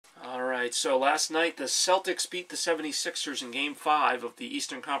Alright, so last night the Celtics beat the 76ers in Game 5 of the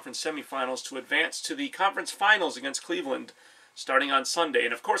Eastern Conference semifinals to advance to the conference finals against Cleveland starting on Sunday.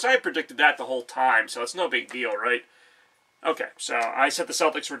 And of course I predicted that the whole time, so it's no big deal, right? Okay, so I said the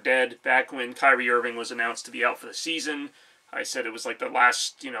Celtics were dead back when Kyrie Irving was announced to be out for the season. I said it was like the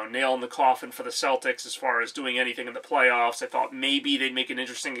last, nail in the coffin for the Celtics as far as doing anything in the playoffs. I thought maybe they'd make it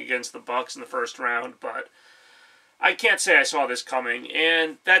interesting against the Bucks in the first round, but I can't say I saw this coming,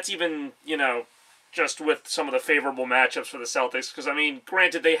 and that's even, just with some of the favorable matchups for the Celtics, because,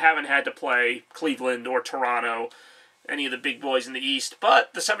 granted, they haven't had to play Cleveland or Toronto, any of the big boys in the East,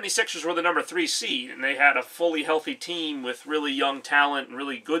 but the 76ers were the number 3 seed, and they had a fully healthy team with really young talent and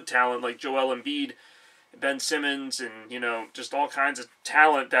really good talent like Joel Embiid, Ben Simmons, and, just all kinds of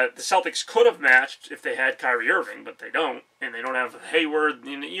talent that the Celtics could have matched if they had Kyrie Irving, but they don't. And they don't have Hayward.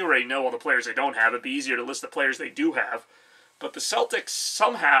 You already know all the players they don't have. It'd be easier to list the players they do have. But the Celtics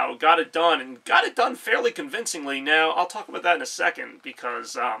somehow got it done, and got it done fairly convincingly. Now, I'll talk about that in a second,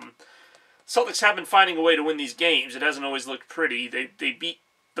 because Celtics have been finding a way to win these games. It hasn't always looked pretty. They beat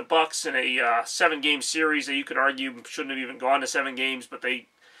the Bucks in a 7-game series that you could argue shouldn't have even gone to 7 games, but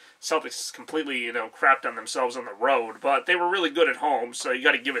Celtics completely, crapped on themselves on the road, but they were really good at home, so you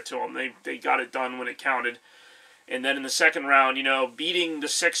got to give it to them. They got it done when it counted. And then in the second round, beating the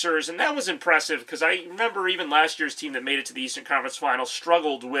Sixers, and that was impressive, because I remember even last year's team that made it to the Eastern Conference Finals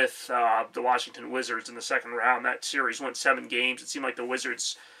struggled with the Washington Wizards in the second round. That series went 7 games. It seemed like the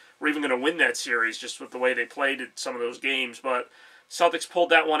Wizards were even going to win that series just with the way they played at some of those games, but Celtics pulled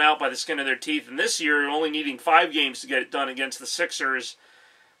that one out by the skin of their teeth, and this year, only needing 5 games to get it done against the Sixers.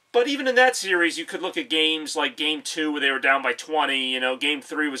 But even in that series, you could look at games like Game 2 where they were down by 20. Game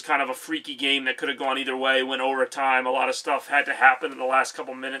 3 was kind of a freaky game that could have gone either way, went overtime. A lot of stuff had to happen in the last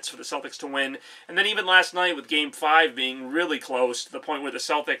couple minutes for the Celtics to win. And then even last night with Game 5 being really close to the point where the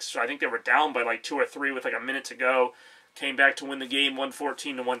Celtics, I think they were down by like 2 or 3 with like a minute to go, came back to win the game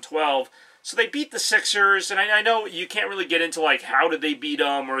 114 to 112. So they beat the Sixers, and I know you can't really get into like how did they beat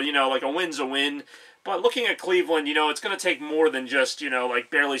them or, like a win's a win. But looking at Cleveland, it's going to take more than just,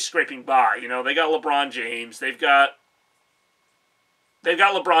 like barely scraping by. They got LeBron James. They've got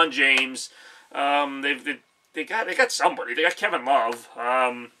LeBron James. They got somebody. They got Kevin Love.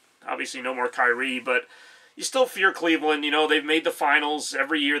 Obviously no more Kyrie, but you still fear Cleveland. They've made the finals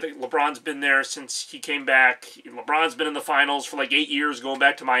every year. LeBron's been there since he came back. LeBron's been in the finals for like 8 years, going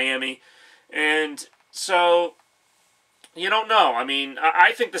back to Miami. And so you don't know.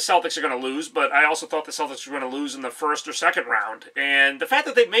 I think the Celtics are going to lose, but I also thought the Celtics were going to lose in the first or second round. And the fact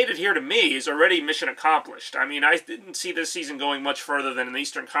that they've made it here to me is already mission accomplished. I didn't see this season going much further than an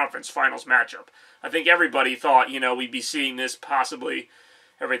Eastern Conference Finals matchup. I think everybody thought, we'd be seeing this possibly,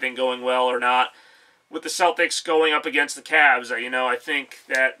 everything going well or not. With the Celtics going up against the Cavs, I think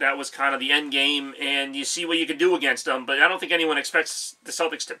that was kind of the end game, and you see what you can do against them, but I don't think anyone expects the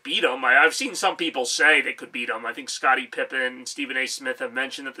Celtics to beat them. I've seen some people say they could beat them. I think Scottie Pippen and Stephen A. Smith have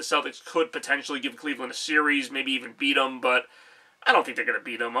mentioned that the Celtics could potentially give Cleveland a series, maybe even beat them, but I don't think they're going to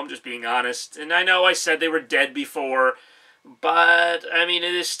beat them. I'm just being honest. And I know I said they were dead before, but, it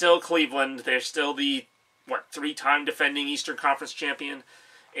is still Cleveland. They're still the, 3-time defending Eastern Conference champion.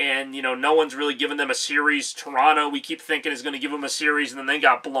 And, no one's really given them a series. Toronto, we keep thinking, is going to give them a series, and then they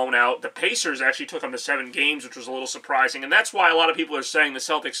got blown out. The Pacers actually took them to 7 games, which was a little surprising. And that's why a lot of people are saying the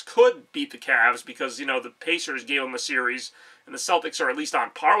Celtics could beat the Cavs, because, the Pacers gave them a series, and the Celtics are at least on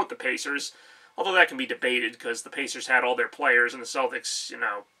par with the Pacers. Although that can be debated, because the Pacers had all their players, and the Celtics,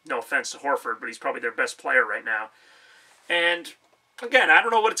 no offense to Horford, but he's probably their best player right now. And again, I don't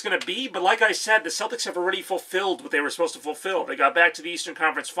know what it's going to be, but like I said, the Celtics have already fulfilled what they were supposed to fulfill. They got back to the Eastern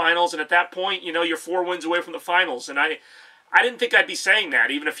Conference Finals, and at that point, you're 4 wins away from the Finals. And I didn't think I'd be saying that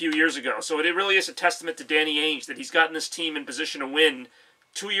even a few years ago. So it really is a testament to Danny Ainge that he's gotten this team in position to win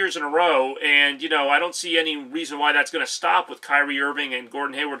 2 years in a row. And, I don't see any reason why that's going to stop with Kyrie Irving and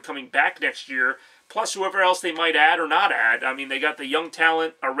Gordon Hayward coming back next year, plus whoever else they might add or not add. They got the young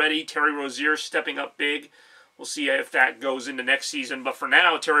talent already, Terry Rozier stepping up big. We'll see if that goes into next season. But for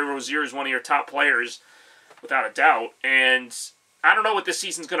now, Terry Rozier is one of your top players, without a doubt. And I don't know what this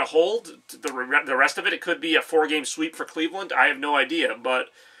season's going to hold. The rest of it, it could be a 4-game sweep for Cleveland. I have no idea. But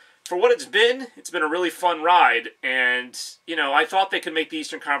for what it's been a really fun ride. And, I thought they could make the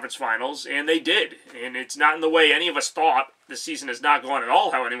Eastern Conference Finals, and they did. And it's not in the way any of us thought. This season has not gone at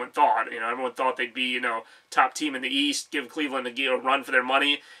all how anyone thought. Everyone thought they'd be, top team in the East, give Cleveland a run for their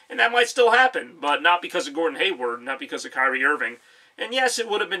money. And that might still happen, but not because of Gordon Hayward, not because of Kyrie Irving. And yes, it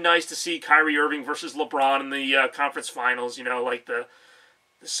would have been nice to see Kyrie Irving versus LeBron in the conference finals, like the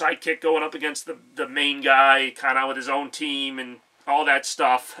sidekick going up against the main guy, kind of with his own team, and all that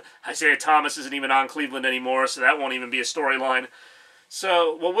stuff. Isaiah Thomas isn't even on Cleveland anymore, so that won't even be a storyline.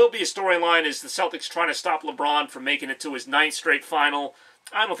 So what will be a storyline is the Celtics trying to stop LeBron from making it to his 9th straight final.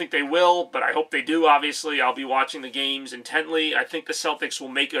 I don't think they will, but I hope they do, obviously. I'll be watching the games intently. I think the Celtics will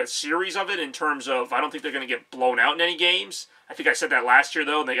make a series of it in terms of, I don't think they're going to get blown out in any games. I think I said that last year,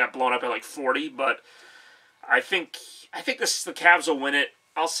 though, and they got blown up at like 40, but I think the Cavs will win it.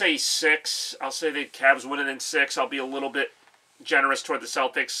 I'll say 6. I'll say the Cavs win it in 6. I'll be a little bit generous toward the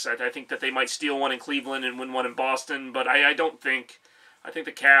Celtics. I think that they might steal one in Cleveland and win one in Boston, but I don't think... I think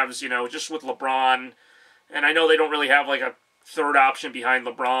the Cavs, just with LeBron, and I know they don't really have like a third option behind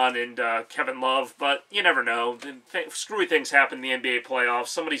LeBron and Kevin Love, but you never know. Screwy things happen in the NBA playoffs.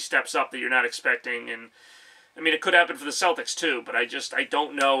 Somebody steps up that you're not expecting, and I mean, it could happen for the Celtics too, but I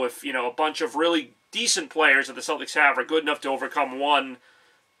don't know if, a bunch of really decent players that the Celtics have are good enough to overcome one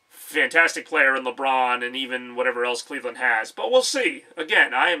fantastic player in LeBron and even whatever else Cleveland has. But we'll see.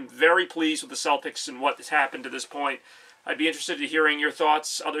 Again, I am very pleased with the Celtics and what has happened to this point. I'd be interested in hearing your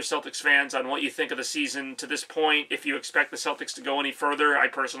thoughts, other Celtics fans, on what you think of the season to this point. If you expect the Celtics to go any further, I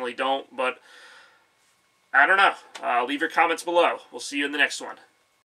personally don't, but I don't know. Leave your comments below. We'll see you in the next one.